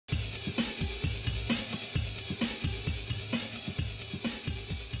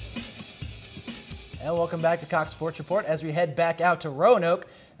And welcome back to Cox Sports Report as we head back out to Roanoke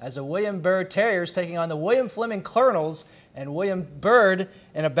as the William Byrd Terriers taking on the William Fleming Colonels, and William Byrd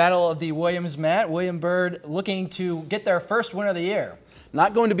in a battle of the Williams mat. William Byrd looking to get their first win of the year.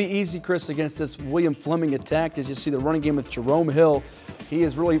 Not going to be easy, Chris, against this William Fleming attack. As you see the running game with Jerome Hill, he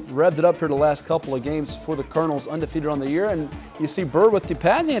has really revved it up here the last couple of games for the Colonels, undefeated on the year. And you see Byrd with the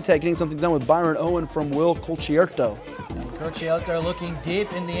passing attack getting something done with Byron Owen from Will Colcierto. And Colcierto looking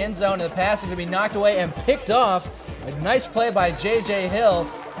deep in the end zone, and the pass is going to be knocked away and picked off. A nice play by J.J.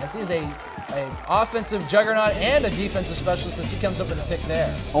 Hill, as he's a offensive juggernaut and a defensive specialist as he comes up with a pick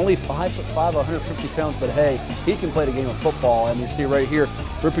there. Only 5'5", 150 pounds, but hey, he can play the game of football. And you see right here,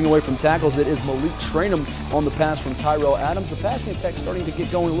 ripping away from tackles, it is Malik Trainum on the pass from Tyrell Adams. The passing attack starting to get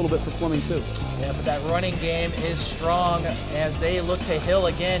going a little bit for Fleming too. Yeah, but that running game is strong as they look to Hill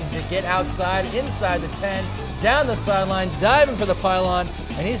again to get outside, inside the 10, down the sideline, diving for the pylon,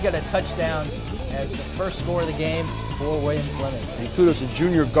 and he's got a touchdown as the first score of the game for William Fleming. And kudos to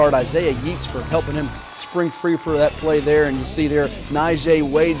junior guard Isaiah Yeats for helping him spring free for that play there. And you see there, Nijay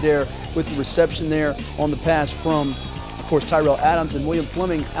Wade there with the reception there on the pass from, of course, Tyrell Adams, and William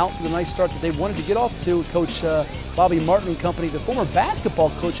Fleming out to the nice start that they wanted to get off to. Coach Bobby Martin and company, the former basketball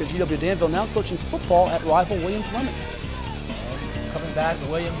coach at GW Danville, now coaching football at rival William Fleming. And coming back,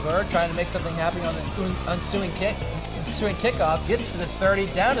 William Byrd trying to make something happen on the ensuing kickoff, gets to the 30,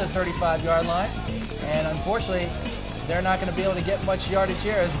 down to the 35-yard line, and unfortunately, they're not going to be able to get much yardage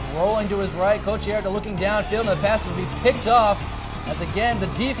here as rolling to his right, Colcierto looking downfield, and the pass will be picked off as again the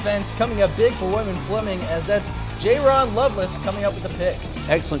defense coming up big for William Fleming, as that's J-Ron Lovelace coming up with the pick.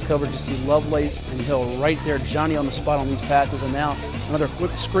 Excellent coverage. You see Lovelace and Hill right there, Johnny on the spot on these passes, and now another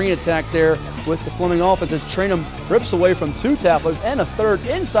quick screen attack there with the Fleming offense as Trainum rips away from two tacklers and a third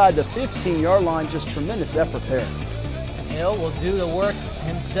inside the 15-yard line. Just tremendous effort there. Hill will do the work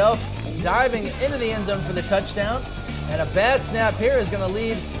himself, diving into the end zone for the touchdown. And a bad snap here is going to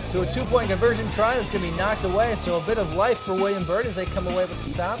lead to a two-point conversion try that's going to be knocked away. So a bit of life for William Byrd as they come away with the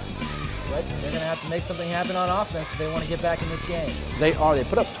stop. But they're going to have to make something happen on offense if they want to get back in this game. They are. They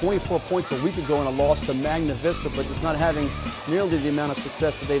put up 24 points a week ago in a loss to Magna Vista, but just not having nearly the amount of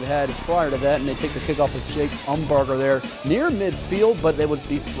success that they've had prior to that. And they take the kickoff with Jake Umbarger there near midfield, but they would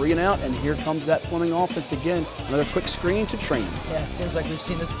be 3 and out. And here comes that Fleming offense again. Another quick screen to Trainum. Yeah, it seems like we've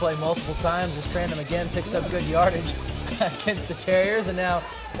seen this play multiple times as Trainum again picks up good yardage against the Terriers. And now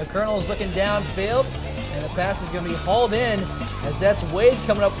the Colonel's looking downfield, and the pass is going to be hauled in as that's Wade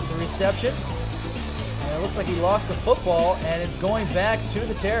coming up with the reception. And it looks like he lost the football, and it's going back to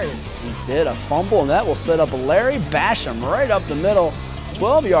the Terriers. He did, a fumble, and that will set up Larry Basham right up the middle.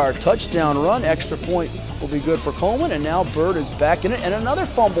 12-yard touchdown run. Extra point will be good for Coleman, and now Byrd is back in it. And another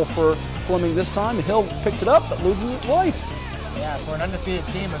fumble for Fleming this time. Hill picks it up but loses it twice. Yeah, for an undefeated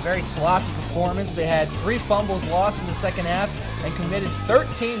team, a very sloppy performance. They had 3 fumbles lost in the second half and committed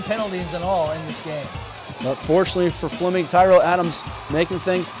 13 penalties in all in this game. But fortunately for Fleming, Tyrell Adams making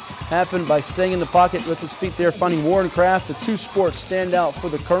things happen by staying in the pocket with his feet there, finding Warren Kraft. The two sports stand out for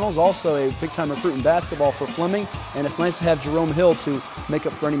the Colonels. Also a big-time recruit in basketball for Fleming, and it's nice to have Jerome Hill to make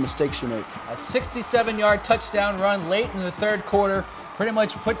up for any mistakes you make. A 67-yard touchdown run late in the third quarter pretty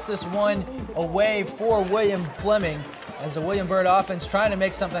much puts this one away for William Fleming, as the William Byrd offense trying to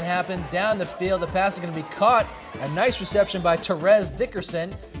make something happen down the field. The pass is going to be caught. A nice reception by Therese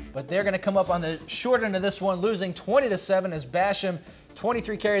Dickerson, but they're going to come up on the short end of this one, losing 20-7 as Basham,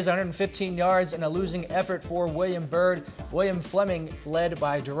 23 carries, 115 yards, and a losing effort for William Byrd. William Fleming led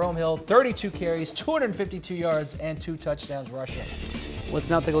by Jerome Hill, 32 carries, 252 yards, and 2 touchdowns rushing. Let's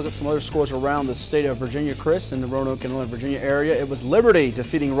now take a look at some other scores around the state of Virginia, Chris, in the Roanoke and Northern Virginia area. It was Liberty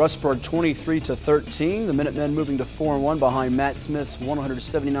defeating Rustburg 23-13. The Minutemen moving to 4-1 behind Matt Smith's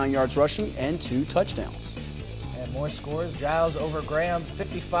 179 yards rushing and 2 touchdowns. And more scores. Giles over Graham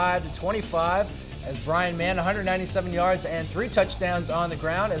 55-25 as Brian Mann 197 yards and 3 touchdowns on the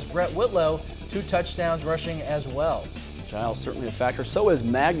ground, as Brett Whitlow 2 touchdowns rushing as well. Giles certainly a factor. So is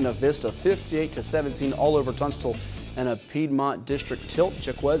Magna Vista 58-17 all over Tunstall and a Piedmont District tilt.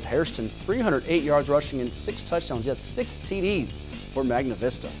 Jaquez Hairston 308 yards rushing and 6 touchdowns. Yes, 6 TDs for Magna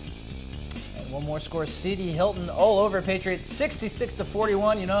Vista. And one more score, C.D. Hilton all over Patriots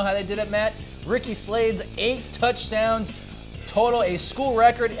 66-41. You know how they did it, Matt? Ricky Slade's 8 touchdowns total, a school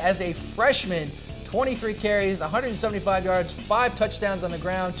record as a freshman. 23 carries, 175 yards, 5 touchdowns on the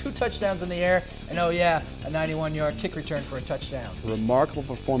ground, 2 touchdowns in the air, and oh yeah, a 91-yard kick return for a touchdown. Remarkable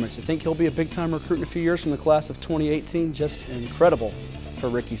performance. You think he'll be a big-time recruit in a few years from the class of 2018? Just incredible for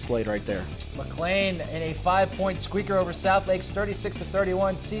Ricky Slade right there. McLean in a 5-point squeaker over South Lakes,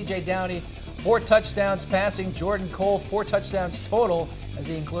 36-31. C.J. Downey 4 touchdowns passing. Jordan Cole, 4 touchdowns total, as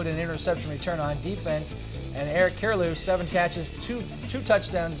he included an interception return on defense. And Eric Kirlew, 7 catches, two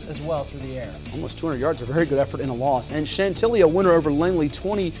touchdowns as well through the air. Almost 200 yards, a very good effort in a loss. And Chantilly, a winner over Langley,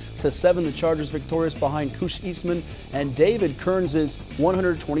 20-7. The Chargers victorious behind Kush Eastman and David Kearns'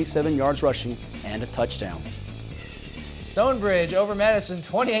 127 yards rushing and a touchdown. Stonebridge over Madison,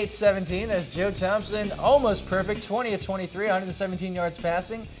 28-17, as Joe Thompson, almost perfect, 20 of 23, 117 yards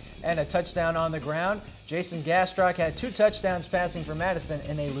passing and a touchdown on the ground. Jason Gastrock had 2 touchdowns passing for Madison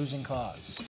in a losing cause.